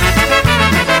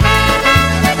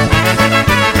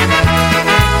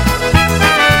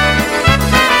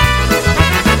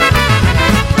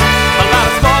 A lot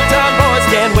of small-town boys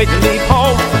can't wait to leave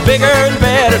home for bigger and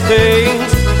better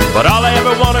things. But all I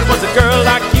ever wanted was a girl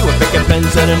like you, a picket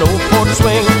fence and an old porch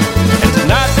swing. And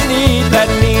tonight beneath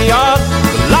that neon,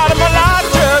 the light of my life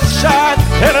just shine.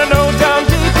 And I know down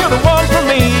deep you're the one for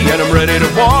me, and I'm ready to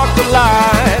walk the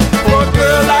line. For a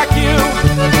girl like you,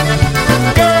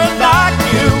 girl like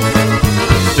you,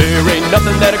 there ain't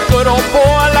nothing that a good old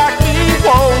boy like me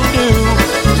won't do.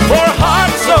 For a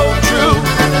heart so true,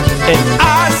 and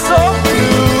eyes so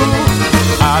blue,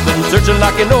 I've been searching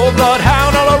like an old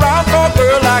bloodhound all around for a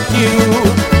girl like you.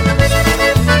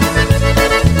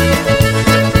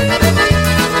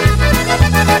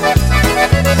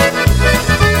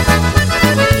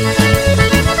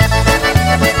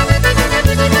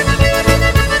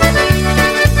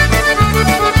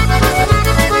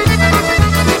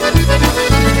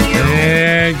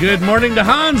 And good morning to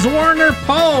Hans Warner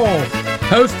Paul,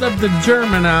 host of the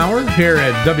German Hour here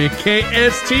at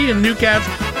WKST in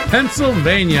Newcastle,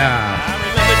 Pennsylvania.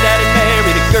 I remember Daddy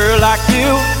married a girl like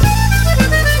you.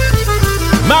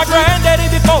 My granddaddy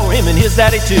before him and his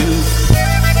daddy too.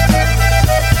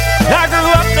 I grew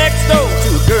up next door to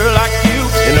a girl like you,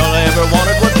 and all I ever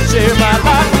wanted was to share my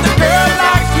life with a girl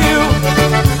like you.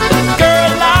 A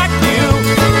girl like you,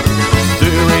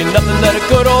 there ain't nothing that a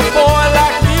good old boy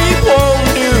like me won't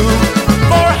do.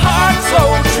 For a heart so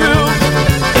true,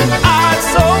 and eyes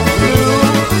so blue,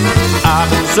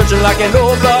 I've been searching like an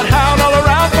old bloodhound all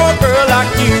around for a girl like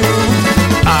you.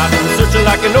 I've been searching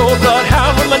like an old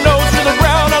bloodhound with my nose to the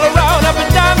ground, all around, up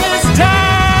and down this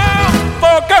town,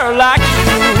 for a girl like you.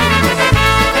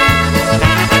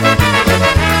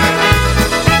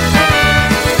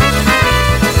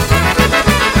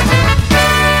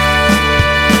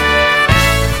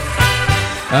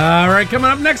 All right,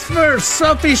 coming up next for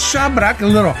Sophie Shabrak, a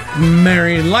little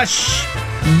Mary Lush.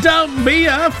 Don't be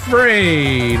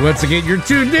afraid. Once again, you're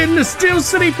tuned in to Steel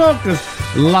City Polkas,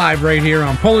 live right here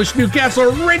on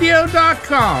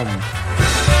PolishNewcastleRadio.com.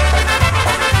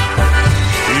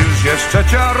 Już jest 3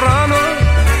 rano,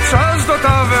 czas do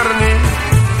tawerny.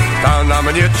 Tam na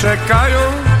mnie czekają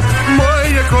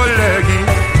moje kolegi.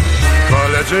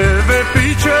 Koledzy,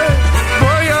 wypijcie,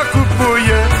 bo ja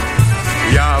kupuję.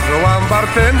 Ja wołam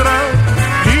bartendra,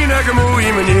 kinek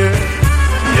mówi mnie.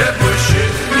 Nie bój się,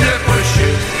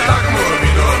 tak mówi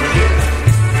do mnie.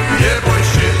 Nie bój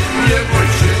się,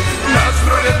 na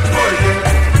zdrowie twoje.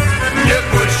 Nie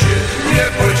bój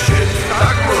się,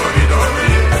 tak mówi do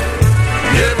mnie.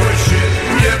 Nie bój się,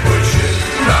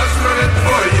 na zdrowie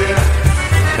twoje.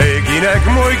 Hej, ginek,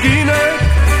 mój ginek,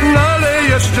 nalej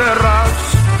jeszcze raz.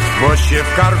 Bo się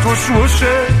w karku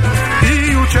słyszy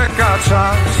i ucieka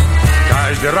czas.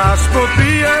 Każdy raz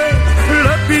popije,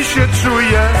 lepiej się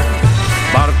czuje.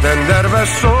 Bartender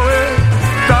wesoły,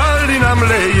 dalej nam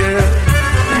leje.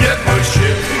 Nie bój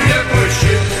się,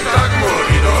 tak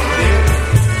mówi do mnie.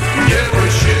 Nie bój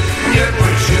się,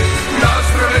 na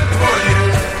zdrowie twoje.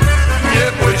 Nie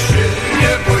bój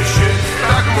się,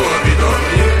 tak mówi do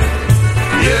mnie.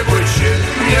 Nie bój się,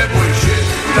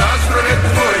 na zdrowie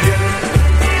twoje.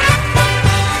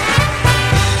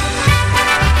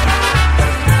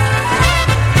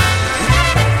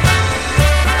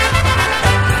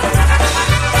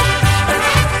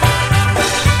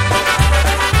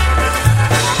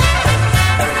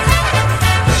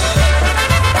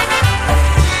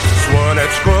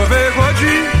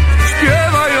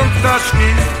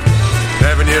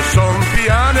 Pewnie są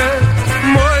pijane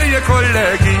moje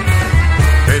kolegi.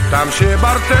 Pytam się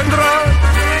bartendra,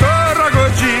 to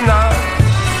godzina.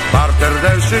 Parter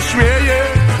się śmieje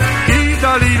i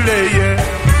dalej leje.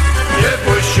 Nie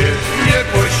bój się,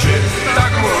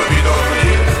 tak mówi do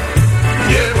mnie.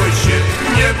 Nie bój się,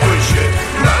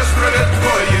 na zdrowie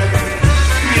twoje.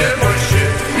 Nie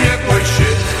bój się,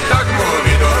 tak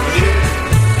mówi do mnie.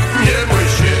 Nie bój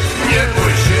się,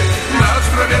 na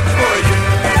zdrowie twoje.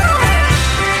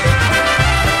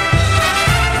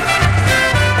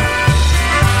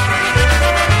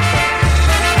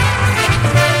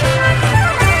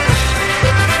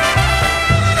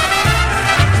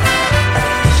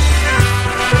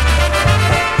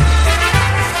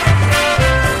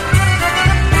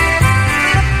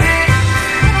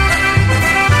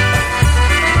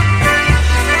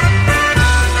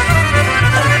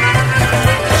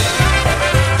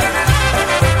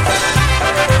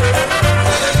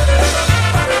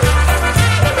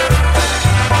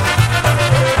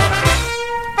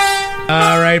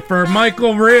 All right, for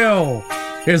Michael Real,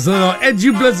 his little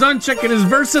Edu Blazonczyk and his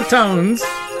Versatones,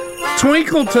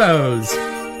 Twinkle Toes.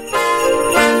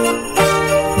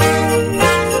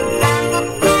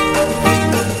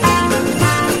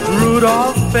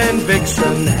 Rudolph and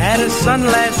Vixen had a son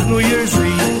last New Year's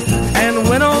Eve, and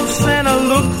when old Santa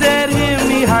looked at him,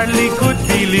 he hardly could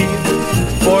believe.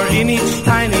 For in each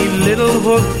tiny little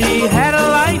hook he had a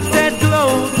light that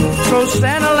glowed. So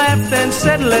Santa laughed and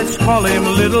said, let's call him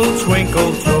Little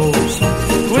Twinkle Toes.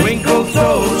 Twinkle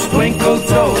toes, twinkle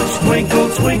toes, twinkle,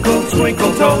 twinkle,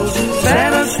 twinkle toes.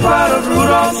 Santa's proud of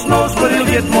Rudolph's nose, but he'll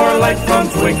get more light from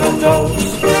Twinkle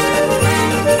Toes.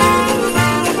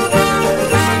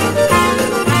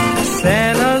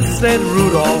 Santa said,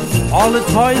 Rudolph, all the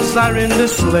toys are in the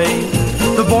sleigh.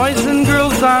 The boys and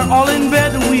girls are all in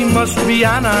bed, we must be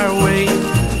on our way.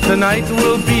 Tonight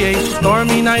will be a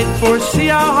stormy night, for see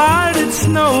how hard it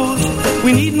snows.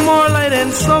 We need more light,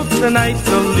 and so tonight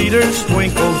the leader's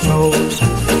Twinkle Toes.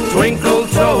 Twinkle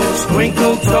toes,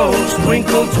 twinkle toes,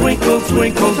 twinkle, twinkle,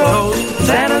 twinkle toes.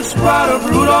 Santa's proud of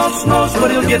Rudolph's nose,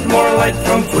 but he'll get more light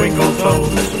from Twinkle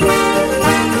Toes.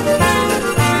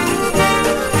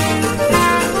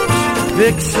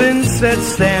 Vixen said,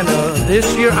 Santa,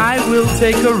 this year I will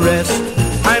take a rest.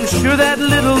 I'm sure that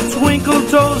little Twinkle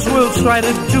Toes will try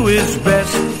to do his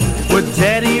best. With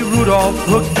Daddy Rudolph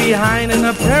hooked behind in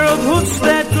a pair of hooves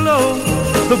that glow,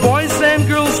 the boys and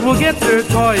girls will get their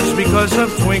toys because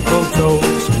of Twinkle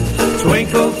Toes.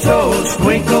 Twinkle toes,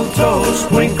 twinkle toes,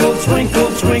 twinkle,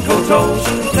 twinkle, twinkle toes.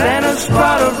 Santa's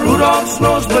proud of Rudolph's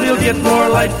nose, but he'll get more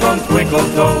light from Twinkle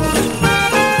Toes.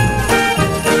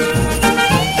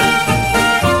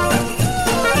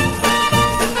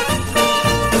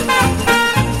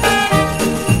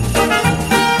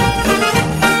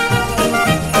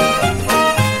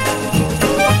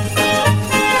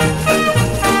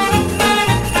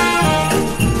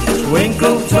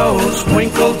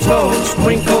 Twinkle toes,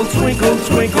 twinkle, twinkle,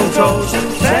 twinkle toes.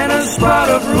 Santa's proud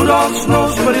of Rudolph's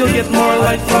nose, but he'll get more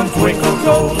light from Twinkle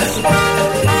Toes.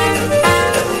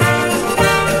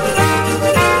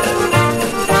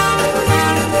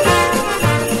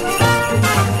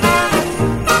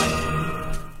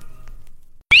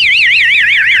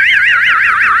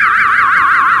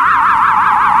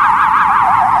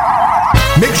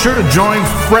 Make sure to join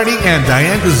Freddie and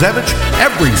Diane Gazevich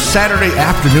every Saturday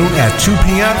afternoon at 2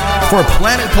 p.m. for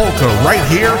Planet Polka right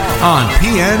here on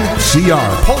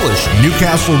PNCR,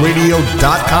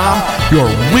 PolishNewcastleRadio.com, your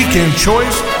weekend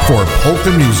choice for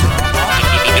polka music.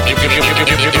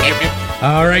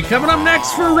 All right, coming up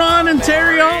next for Ron and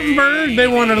Terry Altenberg. They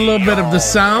wanted a little bit of the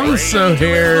sound, so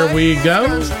here we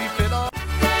go.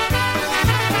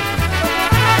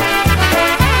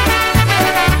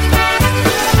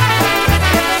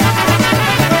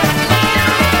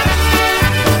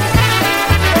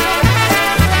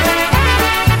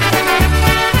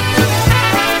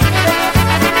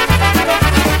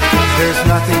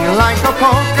 Nothing like a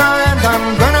polka, and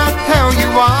I'm gonna tell you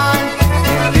why.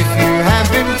 And if you have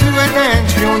been to a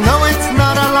dance, you'll know it's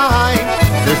not a lie.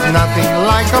 There's nothing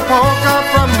like a polka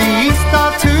from the east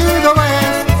or to the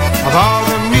west. Of all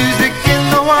the music in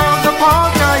the world, the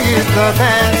polka is the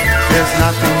best. There's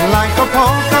nothing like a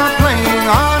polka playing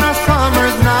on a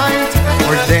summer's night,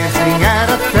 or dancing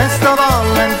at a festival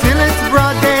until it's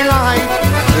broad daylight.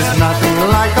 There's nothing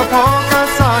like a polka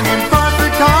song in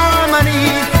perfect harmony,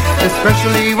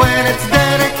 especially when it's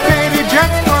dedicated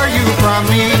just for you from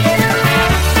me.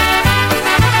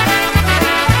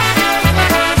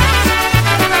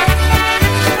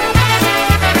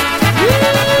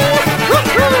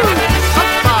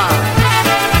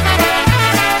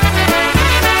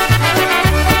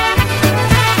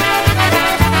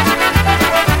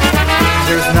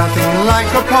 There's nothing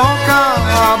like a polka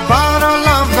about a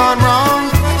love gone wrong.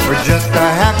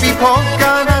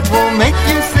 polka that will make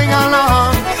you sing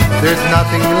along. There's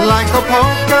nothing like a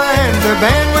polka and a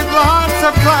band with lots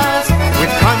of class,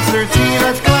 with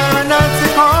concertinas, clarinets,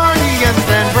 accordions,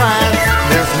 and brass.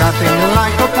 There's nothing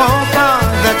like a polka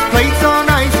that's played so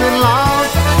nice and loud.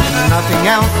 Nothing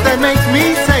else that makes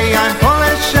me say I'm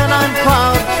Polish and I'm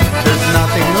proud. There's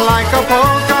nothing like a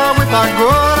polka with a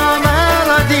good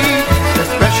melody,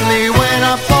 especially when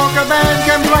a polka band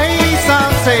can play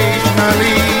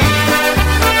sensationally.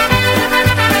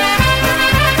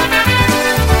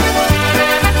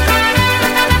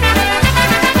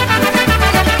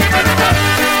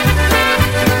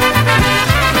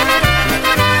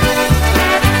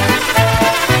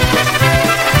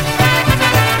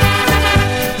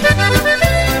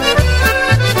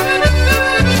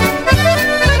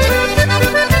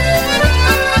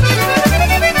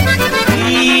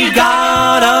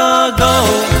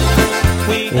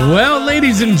 Well,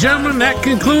 ladies and gentlemen, that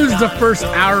concludes the first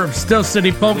hour of Still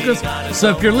City Polkas.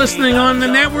 So if you're listening on the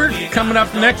network, coming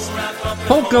up next,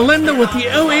 Polka Linda with the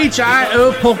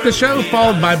OHIO Polka Show,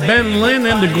 followed by Ben Lynn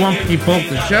and the Gwumpke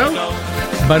Polka Show.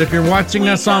 But if you're watching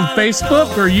us on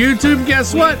Facebook or YouTube,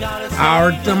 guess what?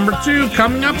 Hour number 2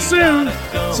 coming up soon.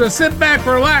 So sit back,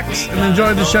 relax, and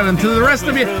enjoy the show. And to the rest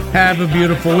of you, have a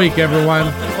beautiful week,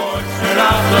 everyone. Turn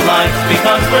off the lights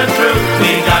because we're through.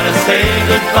 We gotta say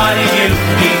goodbye to you.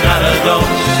 We gotta go.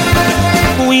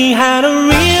 We had a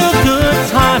real good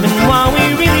time, and while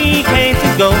we really hate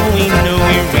to go, we knew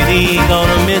we're really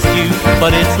gonna miss you.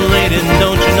 But it's late, and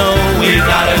don't you know we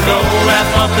gotta go. Wrap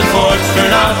up the cords, turn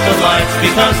off the lights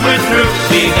because we're through.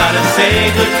 We gotta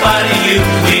say goodbye to you.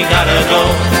 We gotta go.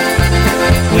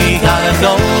 We gotta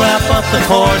go. Wrap up the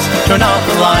cords, turn off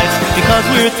the lights because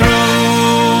we're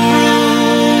through.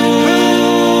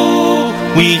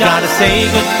 We gotta say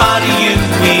goodbye to you,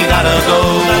 we gotta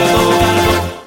go.